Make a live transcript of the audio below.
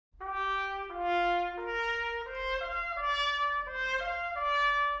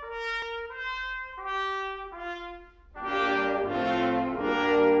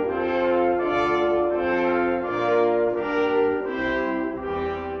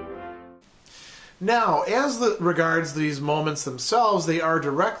Now, as regards these moments themselves, they are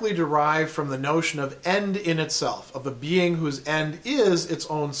directly derived from the notion of end in itself, of a being whose end is its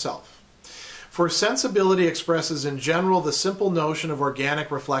own self. For sensibility expresses in general the simple notion of organic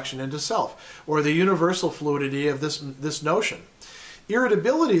reflection into self, or the universal fluidity of this notion.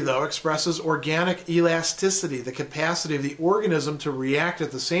 Irritability, though, expresses organic elasticity, the capacity of the organism to react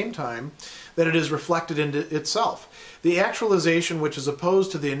at the same time that it is reflected into itself. The actualization which is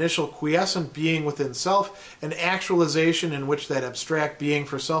opposed to the initial quiescent being within self, an actualization in which that abstract being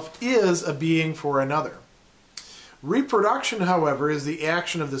for self is a being for another. Reproduction, however, is the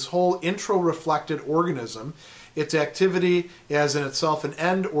action of this whole intro-reflected organism, its activity as in itself an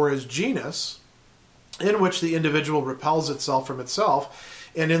end or as genus, in which the individual repels itself from itself,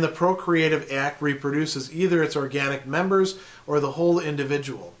 and in the procreative act reproduces either its organic members or the whole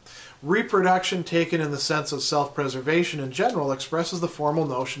individual. Reproduction, taken in the sense of self-preservation in general, expresses the formal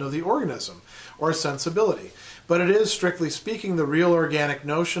notion of the organism, or sensibility. But it is, strictly speaking, the real organic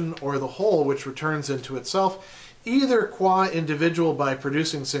notion, or the whole, which returns into itself, either qua individual by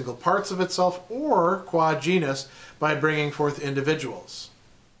producing single parts of itself, or qua genus by bringing forth individuals.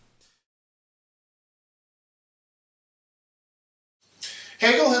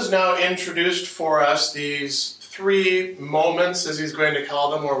 Hegel has now introduced for us these three moments, as he's going to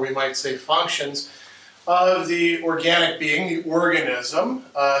call them, or we might say functions, of the organic being, the organism,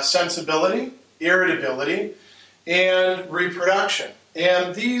 sensibility, irritability, and reproduction.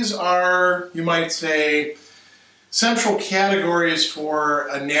 And these are, you might say, central categories for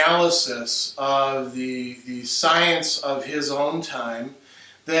analysis of the science of his own time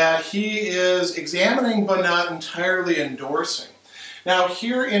that he is examining but not entirely endorsing. Now,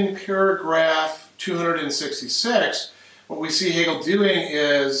 here in paragraph 266, what we see Hegel doing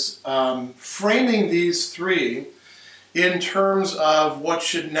is framing these three in terms of what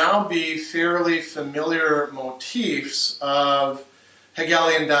should now be fairly familiar motifs of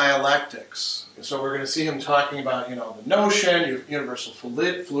Hegelian dialectics. So we're going to see him talking about, the notion, universal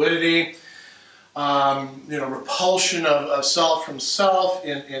fluidity, repulsion of self from self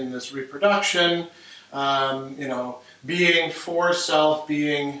in this reproduction, being for self,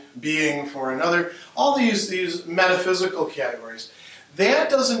 being for another, all these metaphysical categories. That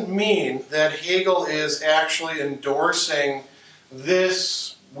doesn't mean that Hegel is actually endorsing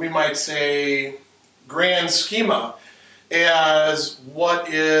this, we might say, grand schema as what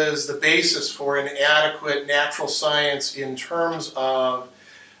is the basis for an adequate natural science in terms of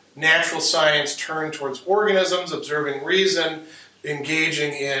natural science turned towards organisms, observing reason,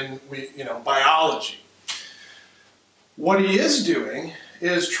 engaging in biology. What he is doing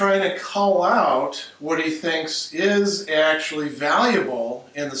is trying to call out what he thinks is actually valuable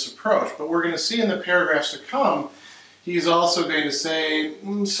in this approach. But we're going to see in the paragraphs to come, he's also going to say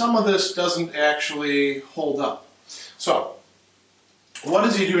some of this doesn't actually hold up. So, what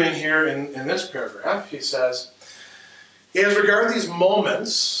is he doing here in this paragraph? He says, as regard these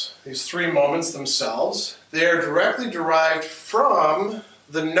moments, these three moments themselves, they are directly derived from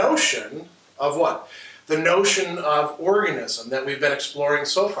the notion of what? The notion of organism that we've been exploring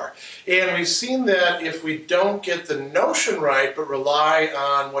so far. And we've seen that if we don't get the notion right, but rely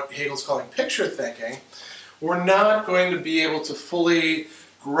on what Hegel's calling picture thinking, we're not going to be able to fully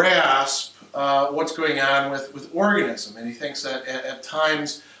grasp what's going on with organism. And he thinks that at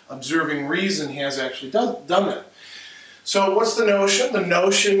times observing reason has actually done that. So what's the notion? The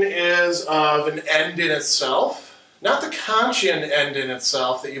notion is of an end in itself. Not the Kantian end in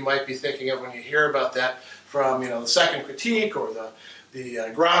itself that you might be thinking of when you hear about that from the Second Critique or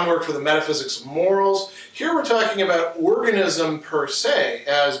the groundwork for the metaphysics of morals. Here we're talking about organism per se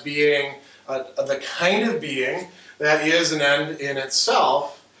as being the kind of being that is an end in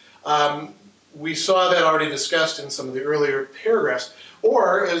itself. We saw that already discussed in some of the earlier paragraphs.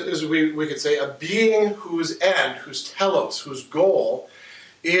 Or, as we could say, a being whose end, whose telos, whose goal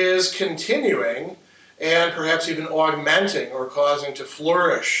is continuing and perhaps even augmenting or causing to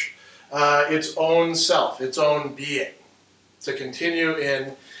flourish its own self, its own being, to continue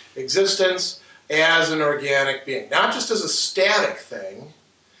in existence as an organic being. Not just as a static thing,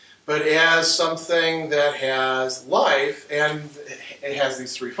 but as something that has life and it has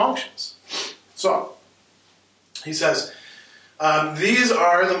these three functions. So, he says, these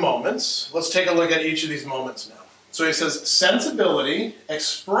are the moments. Let's take a look at each of these moments now. So he says, sensibility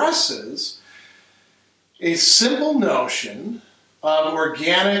expresses a simple notion of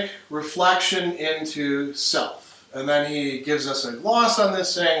organic reflection into self. And then he gives us a gloss on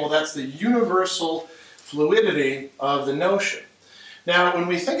this saying, well, that's the universal fluidity of the notion. Now, when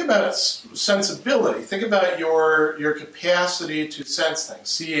we think about sensibility, think about your capacity to sense things,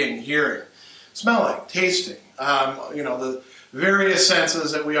 seeing, hearing, smelling, tasting, the various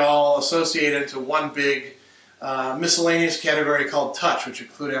senses that we all associate into one big miscellaneous category called touch, which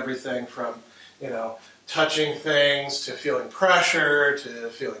include everything from, touching things to feeling pressure to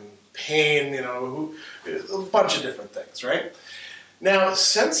feeling pain, a bunch of different things, right? Now,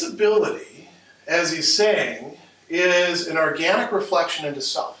 sensibility, as he's saying, is an organic reflection into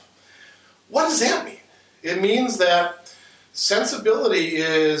self. What does that mean? It means that sensibility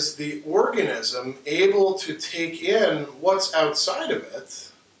is the organism able to take in what's outside of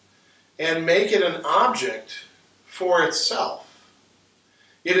it and make it an object for itself.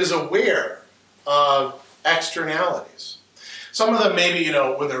 It is aware of externalities. Some of them maybe,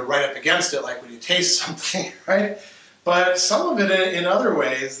 when they're right up against it, like when you taste something, right? But some of it in other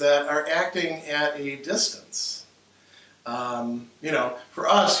ways that are acting at a distance. For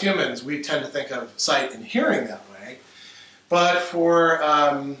us humans, we tend to think of sight and hearing that way. But for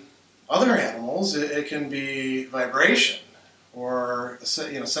other animals, it can be vibration or,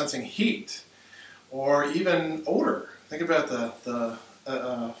 sensing heat or even odor. Think about the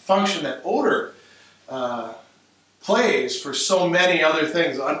function that odor plays for so many other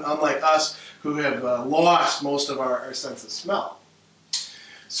things, unlike us who have lost most of our sense of smell.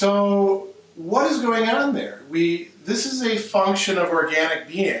 So what is going on there? This is a function of organic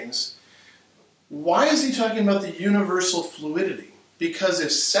beings. Why is he talking about the universal fluidity? Because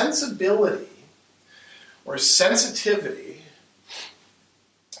if sensibility or sensitivity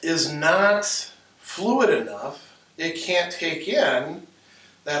is not fluid enough, it can't take in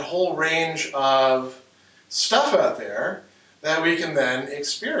that whole range of stuff out there that we can then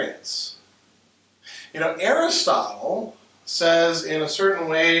experience. Aristotle says in a certain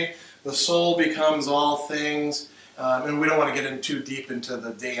way the soul becomes all things, and we don't want to get in too deep into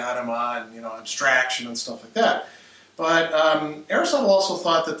the de anima and abstraction and stuff like that. But Aristotle also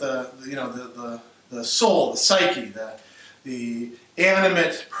thought that the soul, the psyche, the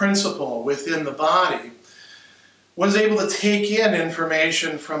animate principle within the body was able to take in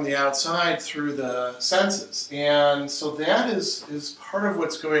information from the outside through the senses. And so that is part of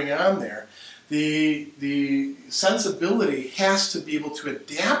what's going on there. The sensibility has to be able to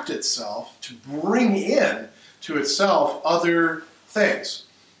adapt itself to bring in to itself other things.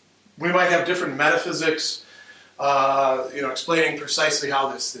 We might have different metaphysics, explaining precisely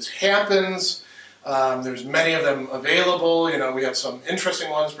how this happens. There's many of them available. We have some interesting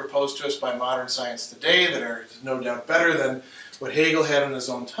ones proposed to us by modern science today that are no doubt better than what Hegel had in his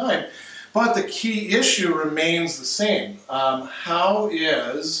own time. But the key issue remains the same. How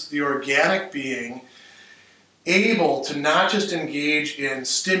is the organic being able to not just engage in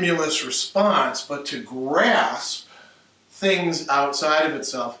stimulus response, but to grasp things outside of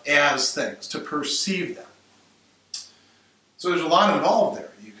itself as things, to perceive them? So there's a lot involved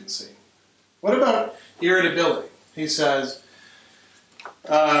there, you can see. What about irritability? He says,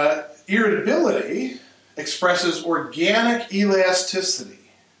 irritability expresses organic elasticity.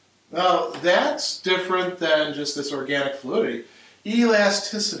 Now, that's different than just this organic fluidity.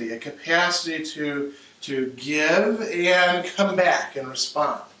 Elasticity, a capacity to give and come back and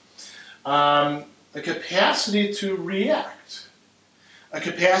respond. A capacity to react. A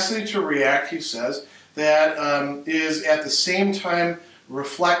capacity to react, he says, that is at the same time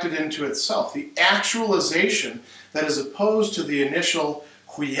reflected into itself. The actualization that is opposed to the initial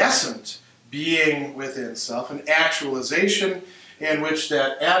quiescent being within self, an actualization in which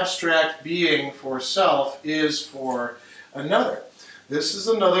that abstract being for self is for another. This is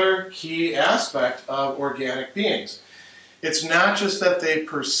another key aspect of organic beings. It's not just that they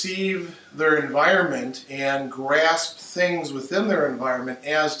perceive their environment and grasp things within their environment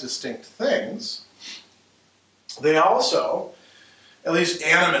as distinct things. They also, at least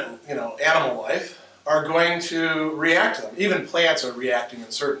animal life, are going to react to them. Even plants are reacting in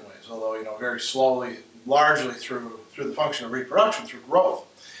certain ways, although very slowly, largely through the function of reproduction, through growth,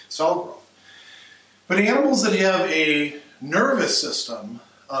 cell growth. But animals that have a nervous system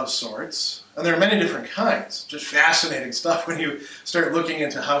of sorts, and there are many different kinds, just fascinating stuff when you start looking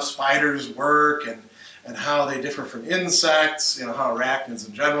into how spiders work and how they differ from insects, how arachnids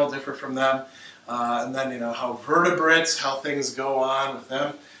in general differ from them, and then how vertebrates, how things go on with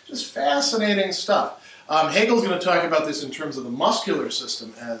them. Just fascinating stuff. Hegel's going to talk about this in terms of the muscular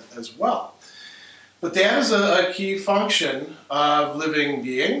system as well. But that is a key function of living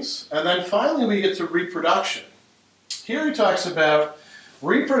beings. And then finally we get to reproduction. Here he talks about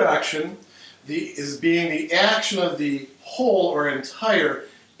reproduction as being the action of the whole or entire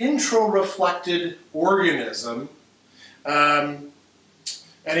intro-reflected organism. And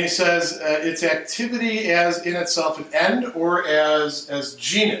he says its activity as in itself an end or as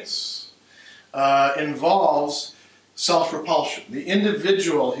genus. involves self-repulsion. The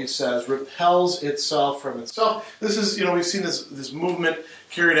individual, he says, repels itself from itself. This is, we've seen this movement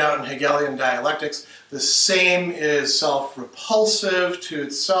carried out in Hegelian dialectics. The same is self-repulsive to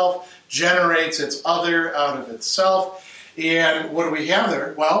itself, generates its other out of itself. And what do we have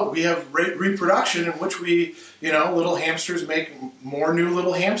there? Well, we have reproduction, in which we, little hamsters make more new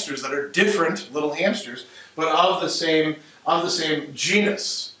little hamsters that are different little hamsters, but of the same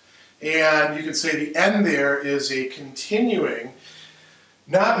genus. And you could say the end there is a continuing,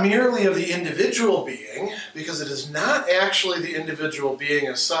 not merely of the individual being, because it is not actually the individual being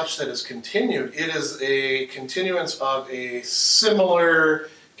as such that is continued. It is a continuance of a similar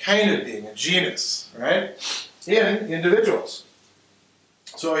kind of being, a genus, right, in individuals.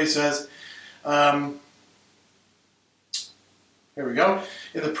 So he says, here we go.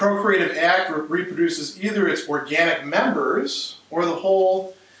 In the procreative act, reproduces either its organic members or the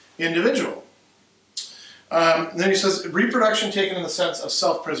whole individual. Then he says, reproduction taken in the sense of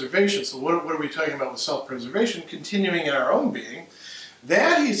self-preservation. So what are we talking about with self-preservation? Continuing in our own being.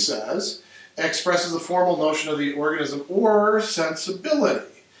 That, he says, expresses the formal notion of the organism or sensibility.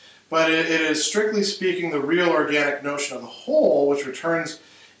 But it is, strictly speaking, the real organic notion of the whole, which returns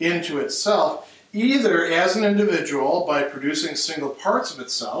into itself, either as an individual by producing single parts of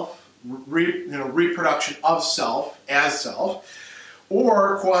itself, reproduction of self as self,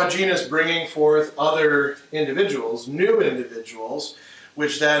 or qua genus, bringing forth other individuals, new individuals,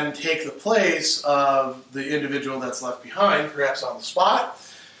 which then take the place of the individual that's left behind, perhaps on the spot,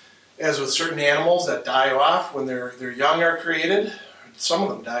 as with certain animals that die off when their young are created. Some of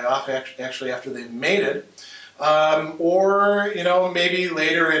them die off actually after they've mated. Or, maybe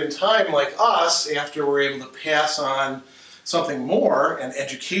later in time, like us, after we're able to pass on something more, an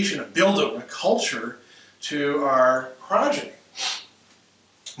education, a build-up, a culture to our progeny.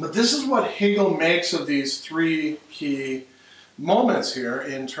 But this is what Hegel makes of these three key moments here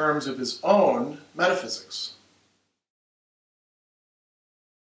in terms of his own metaphysics.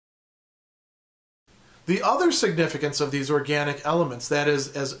 The other significance of these organic elements, that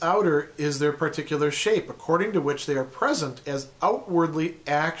is, as outer, is their particular shape, according to which they are present as outwardly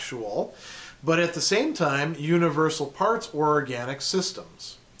actual, but at the same time universal parts or organic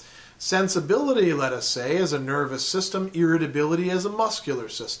systems. Sensibility, let us say, as a nervous system, irritability as a muscular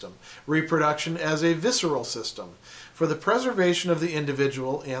system, reproduction as a visceral system, for the preservation of the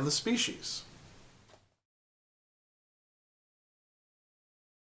individual and the species.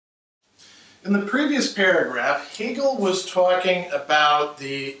 In the previous paragraph, Hegel was talking about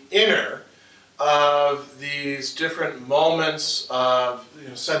the inner of these different moments of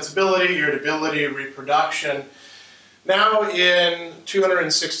sensibility, irritability, reproduction. Now in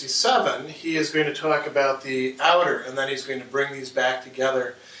 267, he is going to talk about the outer, and then he's going to bring these back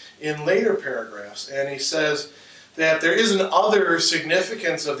together in later paragraphs. And he says that there is an other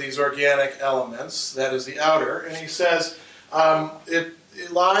significance of these organic elements, that is the outer, and he says it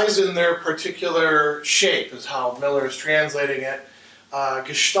lies in their particular shape, is how Miller is translating it.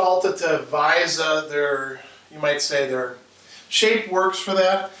 Gestaltete Weise, you might say their shape works for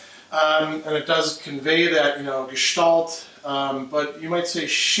that. And it does convey that, Gestalt, but you might say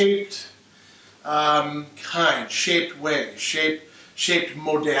shaped kind, shaped way, shaped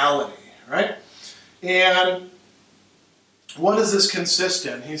modality, right? And what does this consist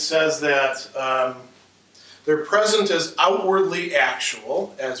in? He says that they're present as outwardly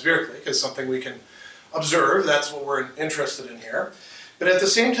actual, as virklich, as something we can observe. That's what we're interested in here. But at the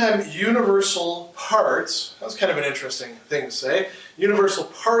same time, universal parts, that's kind of an interesting thing to say, universal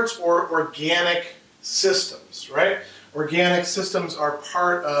parts or organic systems, right? Organic systems are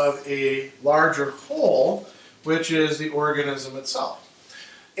part of a larger whole, which is the organism itself.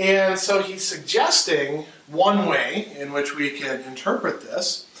 And so he's suggesting one way in which we can interpret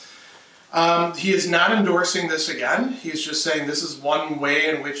this. He is not endorsing this again. He's just saying this is one way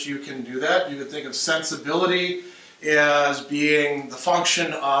in which you can do that. You could think of sensibility as being the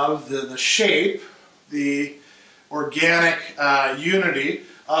function of the shape, the organic unity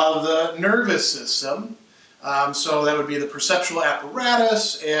of the nervous system. So that would be the perceptual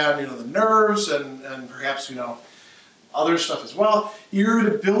apparatus and the nerves and perhaps other stuff as well.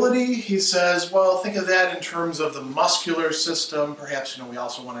 Irritability, he says, well, think of that in terms of the muscular system. Perhaps we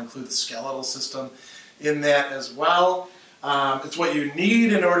also want to include the skeletal system in that as well. It's what you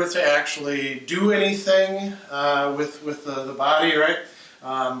need in order to actually do anything with the body, right?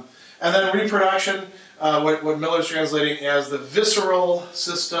 And then reproduction, what Miller's translating as the visceral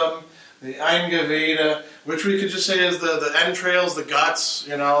system, the Eingewebe, which we could just say is the entrails, the guts,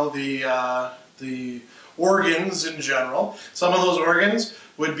 the organs in general. Some of those organs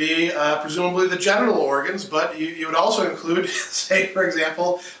would be presumably the genital organs, but you would also include, say, for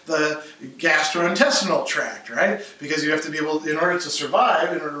example, the gastrointestinal tract, right? Because you have to be able, in order to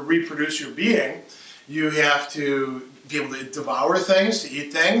survive, in order to reproduce your being, you have to be able to devour things, to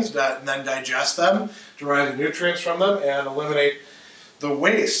eat things, and then digest them, derive the nutrients from them, and eliminate the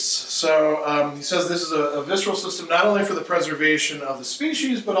wastes. So he says this is a visceral system not only for the preservation of the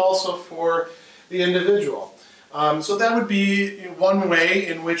species, but also for the individual. So that would be one way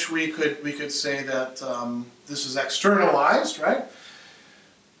in which we could say that this is externalized, right?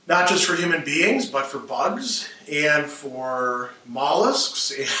 Not just for human beings, but for bugs and for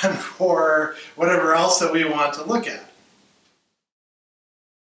mollusks and for whatever else that we want to look at.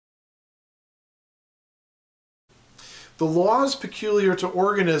 The laws peculiar to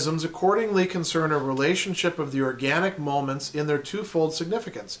organisms accordingly concern a relationship of the organic moments in their twofold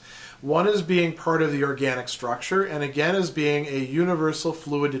significance. One is being part of the organic structure, and again as being a universal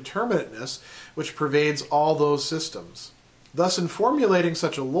fluid determinateness which pervades all those systems. Thus, in formulating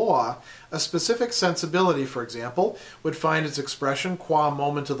such a law, a specific sensibility, for example, would find its expression qua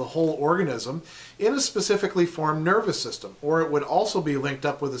moment of the whole organism in a specifically formed nervous system, or it would also be linked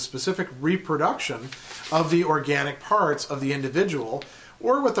up with a specific reproduction of the organic parts of the individual,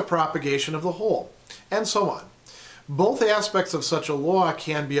 or with the propagation of the whole, and so on. Both aspects of such a law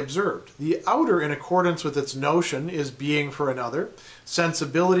can be observed. The outer, in accordance with its notion, is being for another.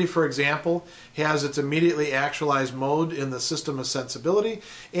 Sensibility, for example, has its immediately actualized mode in the system of sensibility,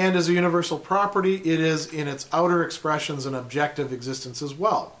 and as a universal property, it is in its outer expressions an objective existence as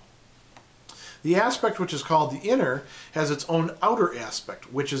well. The aspect which is called the inner has its own outer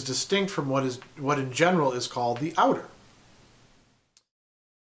aspect, which is distinct from what in general is called the outer.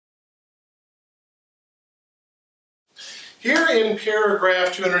 Here in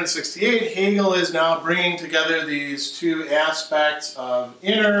paragraph 268, Hegel is now bringing together these two aspects of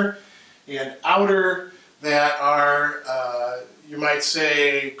inner and outer that are, you might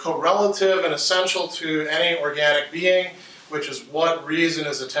say, correlative and essential to any organic being, which is what reason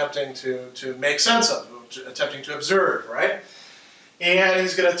is attempting to make sense of, attempting to observe, right? And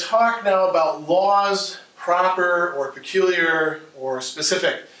he's going to talk now about laws proper or peculiar or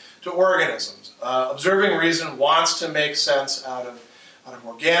specific to organisms. Observing reason wants to make sense out of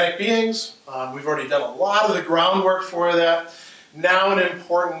organic beings. We've already done a lot of the groundwork for that. Now an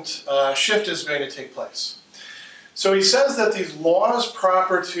important shift is going to take place. So he says that these laws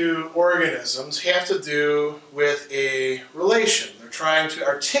proper to organisms have to do with a relation. They're trying to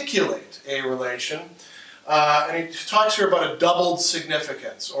articulate a relation. And he talks here about a doubled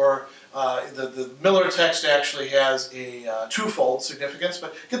significance, or the Miller text actually has a twofold significance,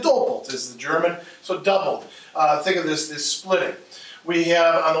 but gedoppelt is the German, so doubled. Think of this splitting. We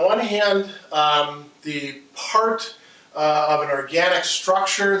have, on the one hand, the part of an organic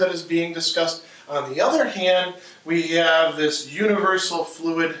structure that is being discussed. On the other hand, we have this universal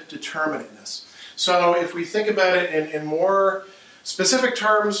fluid determinateness. So if we think about it in more specific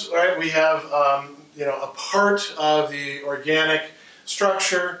terms, right, we have a part of the organic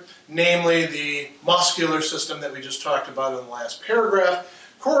structure, namely the muscular system that we just talked about in the last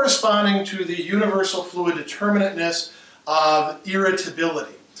paragraph, corresponding to the universal fluid determinateness of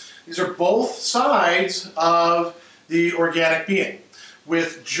irritability. These are both sides of the organic being.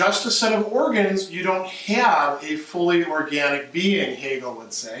 With just a set of organs, you don't have a fully organic being, Hegel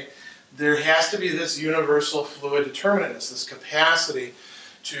would say. There has to be this universal fluid determinateness, this capacity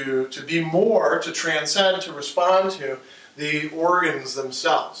to be more, to transcend, to respond to the organs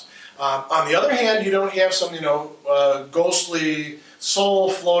themselves. On the other hand, you don't have some, ghostly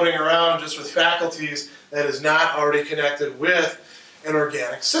soul floating around just with faculties that is not already connected with an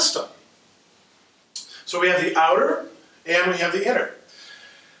organic system. So we have the outer and we have the inner.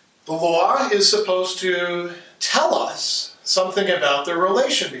 The law is supposed to tell us something about the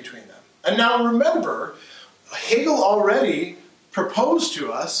relation between them. And now remember, Hegel already proposed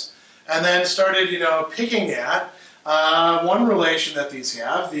to us and then started, picking at one relation that these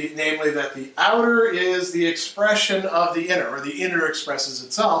have, namely that the outer is the expression of the inner, or the inner expresses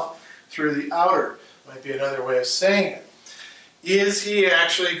itself through the outer, might be another way of saying it. Is he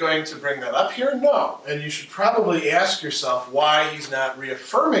actually going to bring that up here? No. And you should probably ask yourself why he's not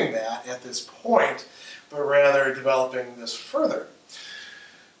reaffirming that at this point, but rather developing this further.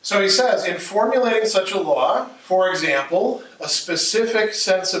 So he says, in formulating such a law, for example, a specific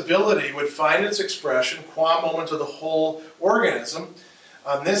sensibility would find its expression qua moment of the whole organism,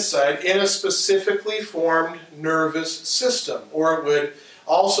 on this side, in a specifically formed nervous system, or it would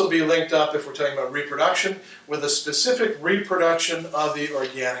also be linked up, if we're talking about reproduction, with a specific reproduction of the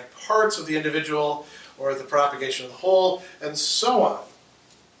organic parts of the individual, or the propagation of the whole, and so on.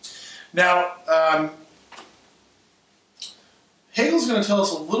 Now, Hegel's going to tell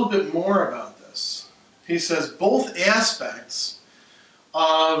us a little bit more about this. He says both aspects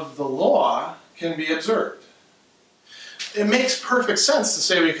of the law can be observed. It makes perfect sense to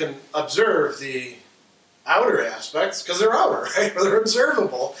say we can observe the outer aspects because they're outer, right? They're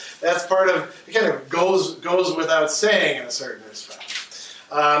observable. That's part of, it kind of goes without saying in a certain respect.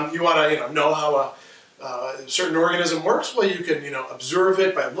 You want to know how a certain organism works? Well, you can observe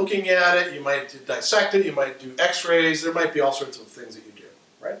it by looking at it. You might dissect it. You might do X-rays. There might be all sorts of things that you do,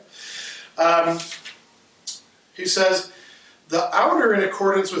 right? He says the outer, in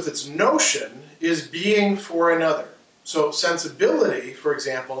accordance with its notion, is being for another. So sensibility, for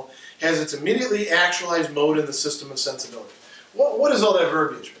example, has its immediately actualized mode in the system of sensibility. What does all that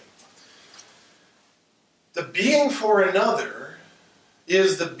verbiage mean? The being for another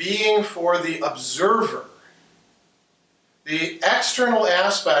is the being for the observer. The external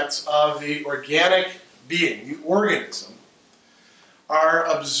aspects of the organic being, the organism, are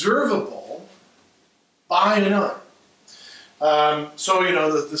observable by another. So,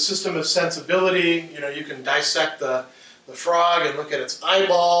 the system of sensibility, you can dissect the frog and look at its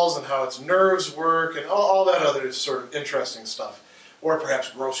eyeballs and how its nerves work and all that other sort of interesting stuff. Or perhaps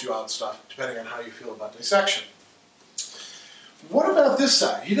gross you out stuff, depending on how you feel about dissection. What about this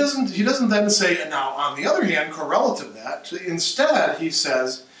side? He doesn't then say, now, on the other hand, correlative that. Instead, he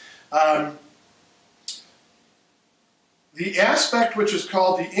says, the aspect which is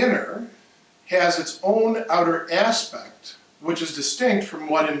called the inner has its own outer aspect, which is distinct from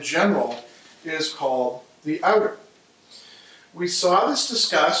what in general is called the outer. We saw this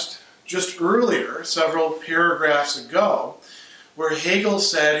discussed just earlier, several paragraphs ago, where Hegel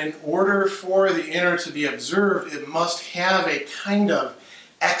said in order for the inner to be observed, it must have a kind of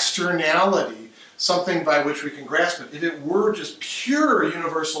externality, something by which we can grasp it. If it were just pure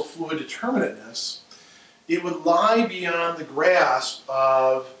universal fluid determinateness, it would lie beyond the grasp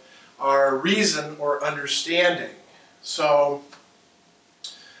of our reason or understanding. So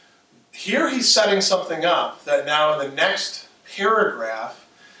here he's setting something up that now in the next paragraph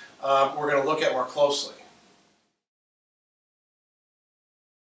we're going to look at more closely.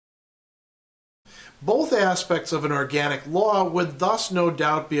 Both aspects of an organic law would thus no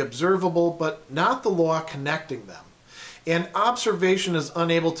doubt be observable, but not the law connecting them. And observation is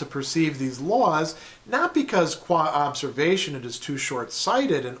unable to perceive these laws, not because qua observation it is too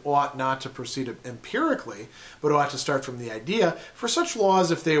short-sighted and ought not to proceed empirically, but ought to start from the idea, for such laws,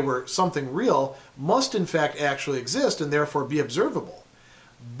 if they were something real, must in fact actually exist and therefore be observable.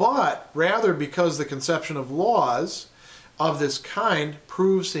 But rather because the conception of laws of this kind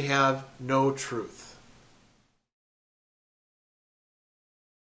proves to have no truth.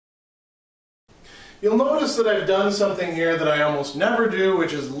 You'll notice that I've done something here that I almost never do,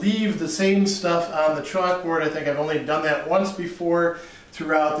 which is leave the same stuff on the chalkboard. I think I've only done that once before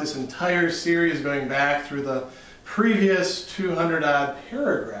throughout this entire series, going back through the previous 200-odd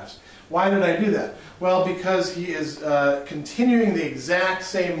paragraphs. Why did I do that? Well, because he is continuing the exact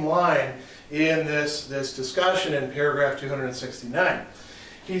same line in this discussion in paragraph 269.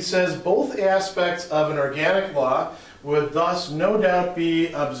 He says, both aspects of an organic law would thus no doubt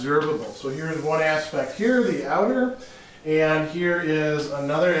be observable. So here's one aspect here, the outer, and here is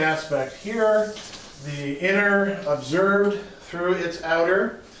another aspect here, the inner observed through its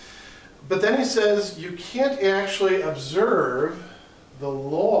outer. But then he says you can't actually observe the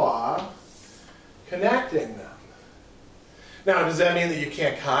law connecting them. Now, does that mean that you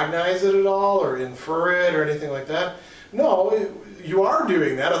can't cognize it at all or infer it or anything like that? No, you are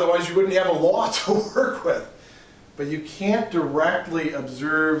doing that, otherwise you wouldn't have a law to work with. But you can't directly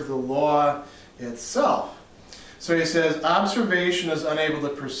observe the law itself. So he says, observation is unable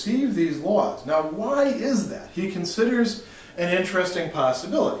to perceive these laws. Now, why is that? He considers an interesting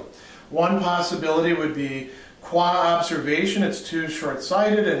possibility. One possibility would be, qua observation, it's too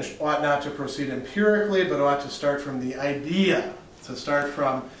short-sighted and ought not to proceed empirically, but ought to start from the idea, to start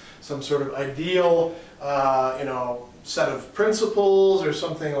from some sort of ideal, set of principles or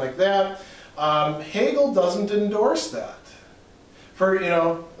something like that. Hegel doesn't endorse that. For,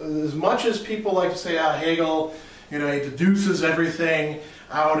 as much as people like to say, Hegel, he deduces everything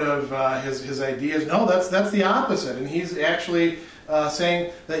out of his ideas. No, that's the opposite. And he's actually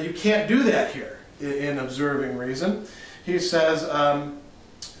saying that you can't do that here in observing reason. He says,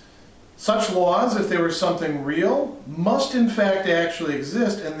 such laws, if they were something real, must in fact actually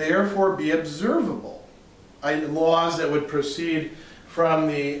exist and therefore be observable. Laws that would proceed from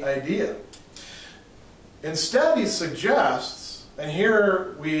the idea. Instead, he suggests, And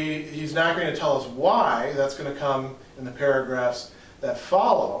here he's not going to tell us why. That's going to come in the paragraphs that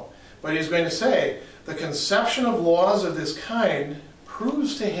follow. But he's going to say, the conception of laws of this kind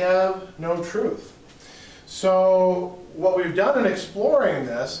proves to have no truth. So what we've done in exploring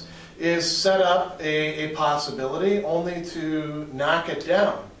this is set up a possibility only to knock it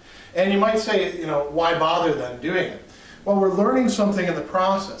down. And you might say, you know, why bother then doing it? Well, we're learning something in the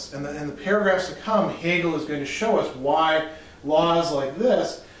process. And in the paragraphs to come, Hegel is going to show us why laws like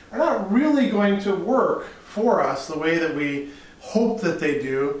this are not really going to work for us the way that we hope that they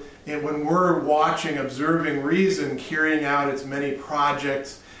do when we're watching, observing reason carrying out its many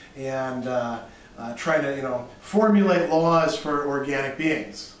projects and trying to, you know, formulate laws for organic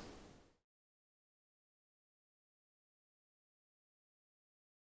beings.